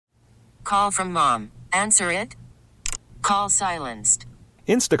call from mom. Answer it. Call silenced.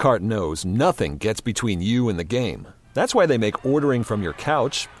 Instacart knows nothing gets between you and the game. That's why they make ordering from your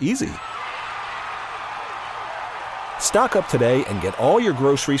couch easy. Stock up today and get all your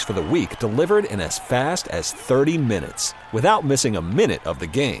groceries for the week delivered in as fast as 30 minutes without missing a minute of the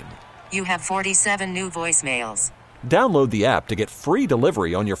game. You have 47 new voicemails. Download the app to get free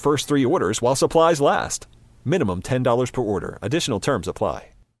delivery on your first 3 orders while supplies last. Minimum $10 per order. Additional terms apply.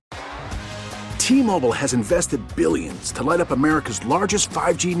 T-Mobile has invested billions to light up America's largest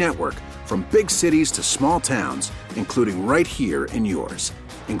 5G network, from big cities to small towns, including right here in yours.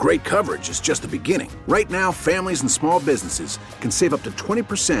 And great coverage is just the beginning. Right now, families and small businesses can save up to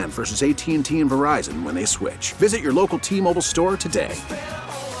 20% versus AT&T and Verizon when they switch. Visit your local T-Mobile store today.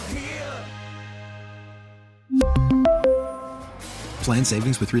 Plan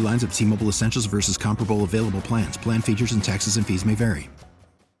savings with 3 lines of T-Mobile Essentials versus comparable available plans. Plan features and taxes and fees may vary.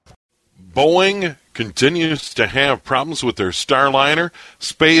 Boeing continues to have problems with their Starliner.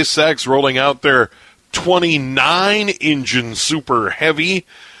 SpaceX rolling out their 29-engine Super Heavy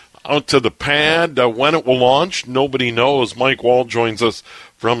out to the pad. When it will launch, nobody knows. Mike Wall joins us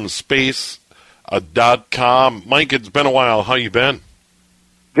from space.com. Mike, it's been a while. How you been?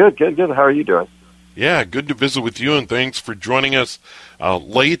 Good. How are you doing? Yeah, good to visit with you, and thanks for joining us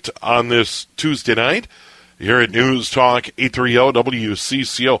late on this Tuesday night here at News Talk 830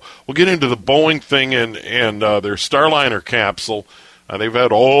 WCCO. We'll get into the Boeing thing and their Starliner capsule. They've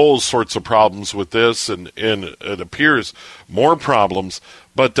had all sorts of problems with this, and it appears more problems.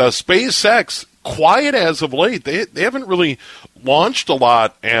 But SpaceX, quiet as of late. They haven't really launched a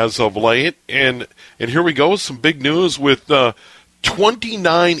lot as of late. And here we go, some big news with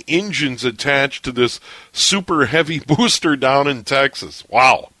 29 engines attached to this Super Heavy booster down in Texas.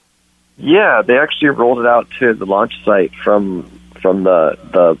 Wow. Yeah, they actually rolled it out to the launch site from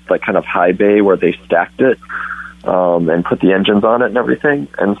the kind of high bay where they stacked it and put the engines on it and everything.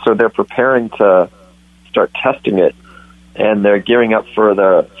 And so they're preparing to start testing it, and they're gearing up for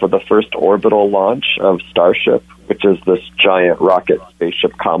the first orbital launch of Starship, which is this giant rocket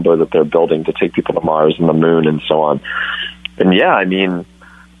spaceship combo that they're building to take people to Mars and the moon and so on. And yeah, I mean,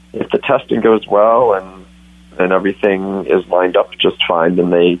 if the testing goes well and everything is lined up just fine,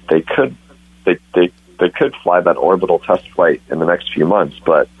 then they could fly that orbital test flight in the next few months.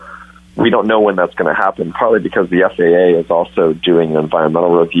 But we don't know when that's going to happen, partly because the FAA is also doing an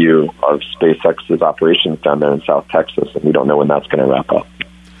environmental review of SpaceX's operations down there in South Texas, and we don't know when that's going to wrap up.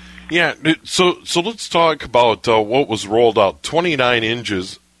 Yeah, so let's talk about what was rolled out. 29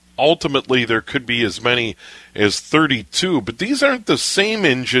 engines. Ultimately, there could be as many as 32, but these aren't the same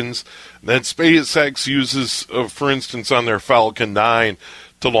engines that SpaceX uses, for instance, on their Falcon 9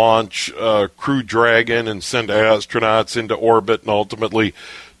 to launch Crew Dragon and send astronauts into orbit and ultimately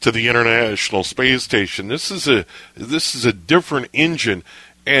to the International Space Station. This is a different engine,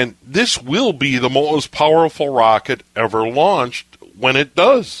 and this will be the most powerful rocket ever launched when it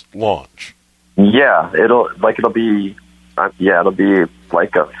does launch. Yeah, it'll be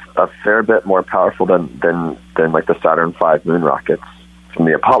like a fair bit more powerful than like the Saturn V moon rockets from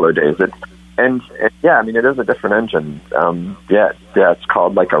the Apollo days. And I mean, it is a different engine. It's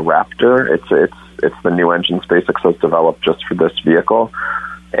called like a Raptor. It's the new engine SpaceX has developed just for this vehicle,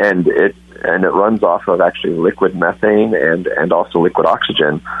 and it runs off of actually liquid methane and also liquid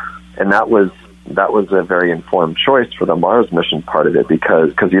oxygen, and that was a very informed choice for the Mars mission part of it,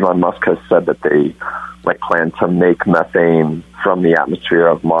 because Elon Musk has said that they plan to make methane from the atmosphere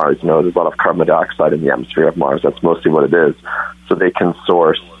of Mars. You know, there's a lot of carbon dioxide in the atmosphere of Mars. That's mostly what it is. So they can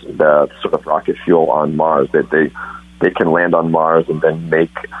source the sort of rocket fuel on Mars. They can land on Mars and then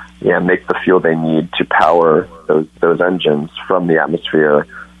make the fuel they need to power those engines from the atmosphere,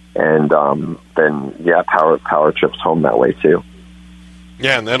 and power trips home that way too.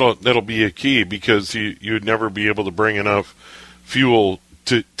 Yeah, and that'll be a key, because you'd never be able to bring enough fuel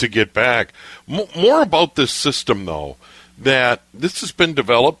to get back. More about this system, though, that this has been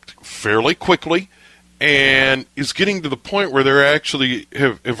developed fairly quickly and is getting to the point where they're actually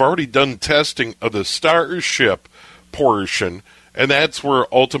have already done testing of the Starship portion, and that's where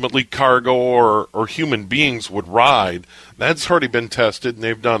ultimately cargo or human beings would ride. That's already been tested, and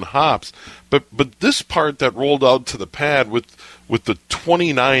they've done hops. But this part that rolled out to the pad with the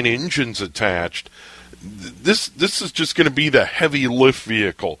 29 engines attached, this is just going to be the heavy lift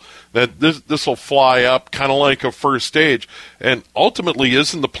vehicle. That this will fly up kind of like a first stage, and ultimately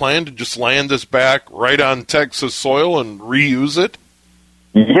isn't the plan to just land this back right on Texas soil and reuse it?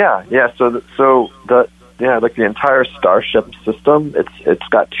 Yeah. So the the entire Starship system, it's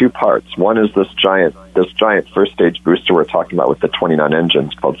got two parts. One is this giant first stage booster we're talking about with the 29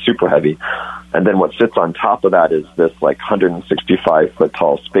 engines called Super Heavy, and then what sits on top of that is this like 165 foot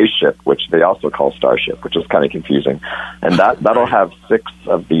tall spaceship, which they also call Starship, which is kind of confusing, and that'll have 6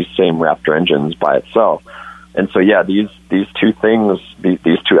 of these same Raptor engines by itself. And so these two things,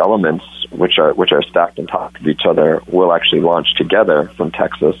 these two elements, which are stacked on top of each other, will actually launch together from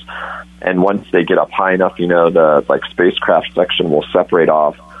Texas. And once they get up high enough, the spacecraft section will separate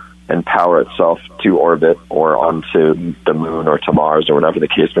off and power itself to orbit or onto the moon or to Mars or whatever the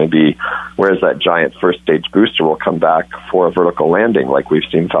case may be. Whereas that giant first stage booster will come back for a vertical landing, like we've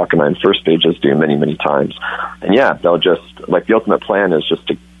seen Falcon 9 first stages do many, many times. And they'll just, the ultimate plan is just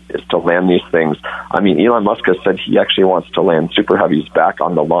to land these things. I mean, Elon Musk has said he actually wants to land Super Heavies back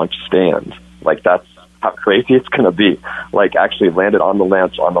on the launch stand. That's how crazy it's going to be. Actually land it on the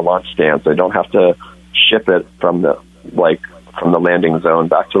launch stand, so they don't have to ship it from the landing zone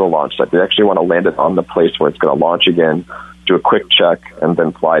back to the launch site. They actually want to land it on the place where it's going to launch again, do a quick check, and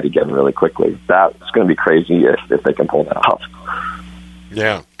then fly it again really quickly. That's going to be crazy if they can pull that off.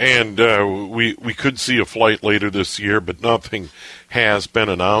 Yeah, and we could see a flight later this year, but nothing has been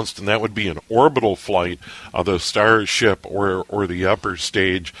announced, and that would be an orbital flight of the Starship or the upper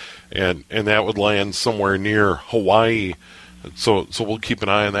stage, and that would land somewhere near Hawaii. So we'll keep an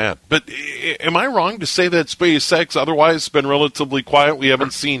eye on that. But am I wrong to say that SpaceX otherwise has been relatively quiet? We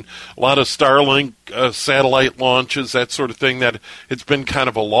haven't seen a lot of Starlink satellite launches, that sort of thing, that it's been kind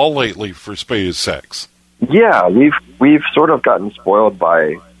of a lull lately for SpaceX. Yeah, we've sort of gotten spoiled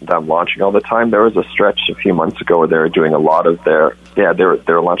by them launching all the time. There was a stretch a few months ago where they were doing a lot of they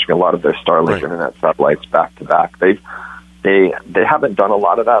were launching a lot of their Starlink internet satellites back to back. They haven't done a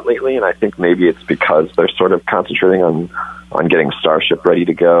lot of that lately, and I think maybe it's because they're sort of concentrating on getting Starship ready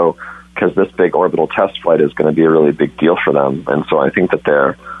to go, because this big orbital test flight is going to be a really big deal for them. And so I think that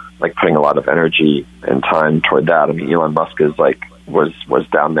they're putting a lot of energy and time toward that. I mean, Elon Musk is was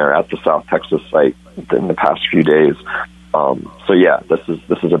down there at the South Texas site in the past few days.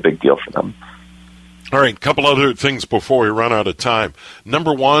 This is a big deal for them. All right, a couple other things before we run out of time.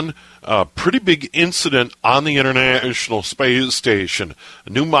 Number one, a pretty big incident on the International Space Station. A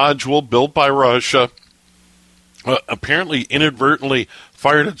new module built by Russia apparently inadvertently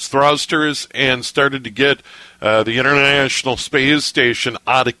fired its thrusters and started to get the International Space Station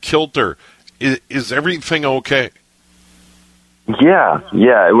out of kilter. Is everything okay? Yeah,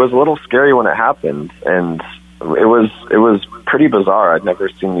 it was a little scary when it happened, and it was pretty bizarre. I'd never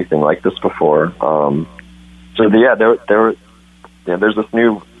seen anything like this before. There's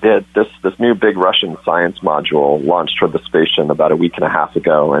this new big Russian science module launched toward the station about a week and a half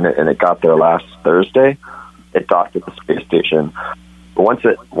ago, and it got there last Thursday. It docked at the space station. But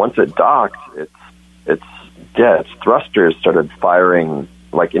once it docked, its thrusters started firing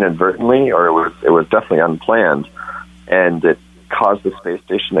inadvertently, or it was definitely unplanned, and it caused the space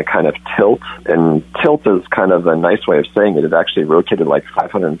station to kind of tilt. And tilt is kind of a nice way of saying it. It actually rotated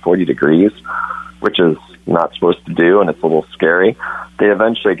 540 degrees, which is not supposed to do, and it's a little scary. They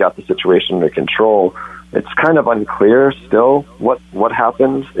eventually got the situation under control. It's kind of unclear still what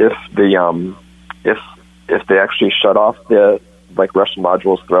happens if they actually shut off the Russian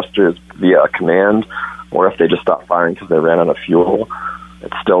module's thrusters via a command, or if they just stopped firing because they ran out of fuel.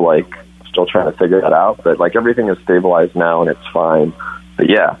 It's still trying to figure that out, but everything is stabilized now and it's fine. But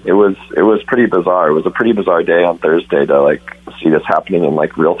yeah, it was pretty bizarre. It was a pretty bizarre day on Thursday to see this happening in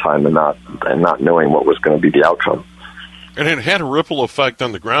real time and not knowing what was going to be the outcome. And it had a ripple effect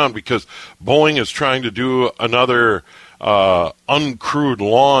on the ground because Boeing is trying to do another uncrewed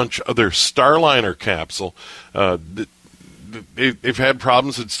launch of their Starliner capsule. They've had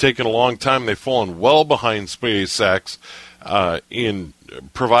problems. It's taken a long time. They've fallen well behind SpaceX in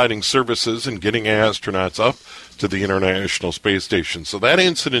providing services and getting astronauts up to the International Space Station. So that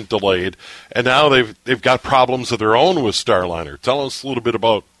incident delayed, and now they've got problems of their own with Starliner. Tell us a little bit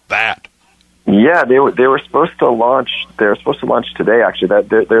about that. Yeah, they were supposed to launch. They were supposed to launch today. Actually,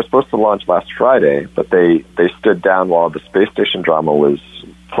 they were supposed to launch last Friday, but they stood down while the space station drama was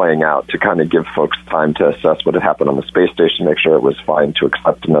playing out to kind of give folks time to assess what had happened on the space station, make sure it was fine to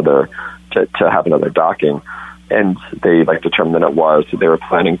accept to have another docking. And they determined that it was, so they were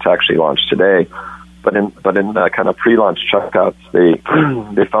planning to actually launch today. But in the kind of pre-launch checkouts,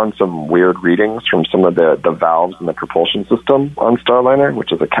 they found some weird readings from some of the valves in the propulsion system on Starliner,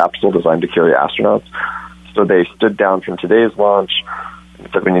 which is a capsule designed to carry astronauts. So they stood down from today's launch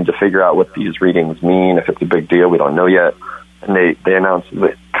and said, we need to figure out what these readings mean, if it's a big deal, we don't know yet. And they announced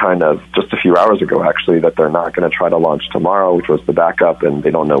that kind of just a few hours ago, actually, that they're not going to try to launch tomorrow, which was the backup, and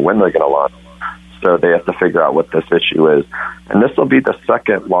they don't know when they're going to launch. So they have to figure out what this issue is. And this will be the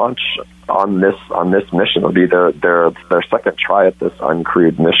second launch on this mission. It'll be their second try at this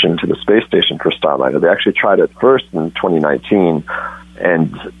uncrewed mission to the space station for Starliner. They actually tried it first in 2019,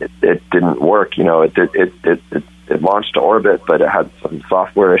 and it didn't work. You know, it launched to orbit, but it had some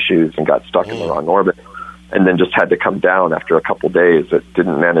software issues and got stuck in the wrong orbit, and then just had to come down after a couple days. It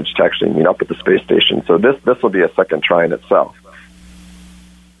didn't manage to actually meet up at the space station. So this will be a second try in itself.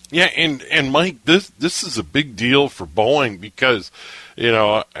 Yeah, and Mike, this is a big deal for Boeing because, you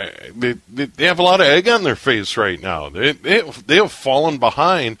know, they have a lot of egg on their face right now. They have fallen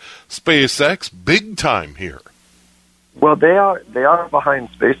behind SpaceX big time here. Well, they are behind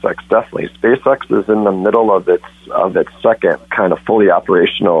SpaceX, definitely. SpaceX is in the middle of its second kind of fully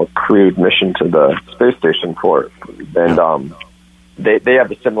operational crewed mission to the space station and they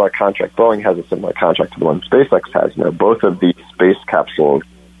have a similar contract. Boeing has a similar contract to the one SpaceX has. You know, both of these space capsules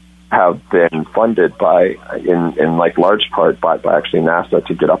have been funded in like large part by actually NASA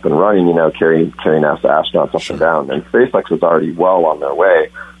to get up and running, you know, carrying NASA astronauts up and down. And SpaceX is already well on their way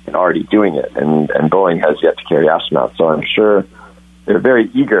and already doing it, and Boeing has yet to carry astronauts. So I'm sure they're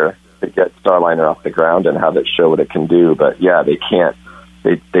very eager to get Starliner off the ground and have it show what it can do. But yeah, they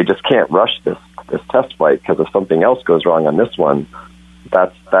just can't rush this test flight, because if something else goes wrong on this one,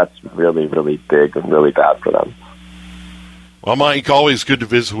 that's really, really big and really bad for them. Well, Mike, always good to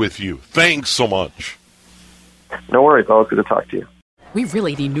visit with you. Thanks so much. No worries. Always good to talk to you. We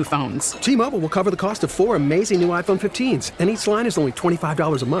really need new phones. T-Mobile will cover the cost of 4 amazing new iPhone 15s, and each line is only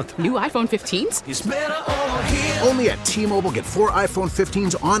 $25 a month. New iPhone 15s? It's better over here. Only at T-Mobile, get 4 iPhone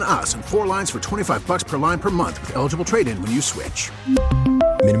 15s on us and 4 lines for $25 per line per month with eligible trade-in when you switch.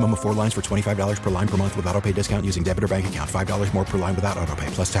 Minimum of 4 lines for $25 per line per month with autopay discount using debit or bank account. $5 more per line without autopay,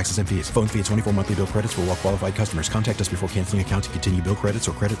 plus taxes and fees. Phone fee at 24 monthly bill credits for well-qualified customers. Contact us before canceling account to continue bill credits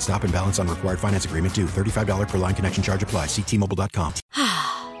or credit stop and balance on required finance agreement due. $35 per line connection charge applies. See T-Mobile.com.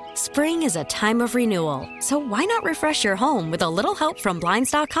 Spring is a time of renewal, so why not refresh your home with a little help from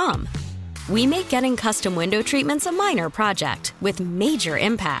Blinds.com? We make getting custom window treatments a minor project with major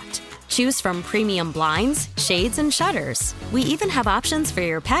impact. Choose from premium blinds, shades, and shutters. We even have options for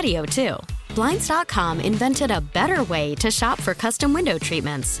your patio, too. Blinds.com invented a better way to shop for custom window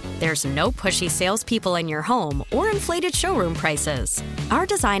treatments. There's no pushy salespeople in your home or inflated showroom prices. Our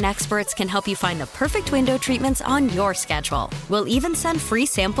design experts can help you find the perfect window treatments on your schedule. We'll even send free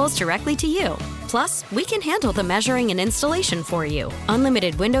samples directly to you. Plus, we can handle the measuring and installation for you.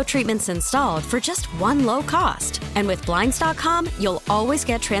 Unlimited window treatments installed for just one low cost. And with Blinds.com, you'll always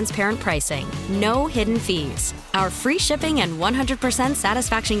get transparent pricing. No hidden fees. Our free shipping and 100%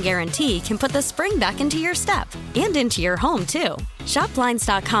 satisfaction guarantee can put the spring back into your step and into your home, too. Shop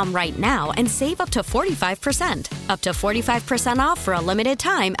Blinds.com right now and save up to 45%. Up to 45% off for a limited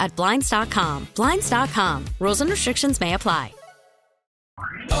time at Blinds.com. Blinds.com. Rules and restrictions may apply.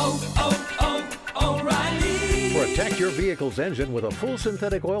 O'Reilly. Protect your vehicle's engine with a full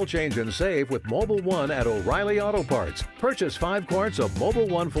synthetic oil change and save with Mobil 1 at O'Reilly Auto Parts. Purchase 5 quarts of Mobil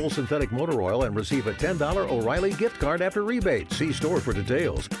 1 full synthetic motor oil and receive a $10 O'Reilly gift card after rebate. See store for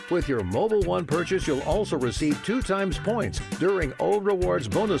details. With your Mobil 1 purchase, you'll also receive 2 times points during O Rewards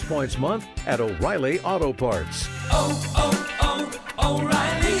Bonus Points Month at O'Reilly Auto Parts. O'Reilly.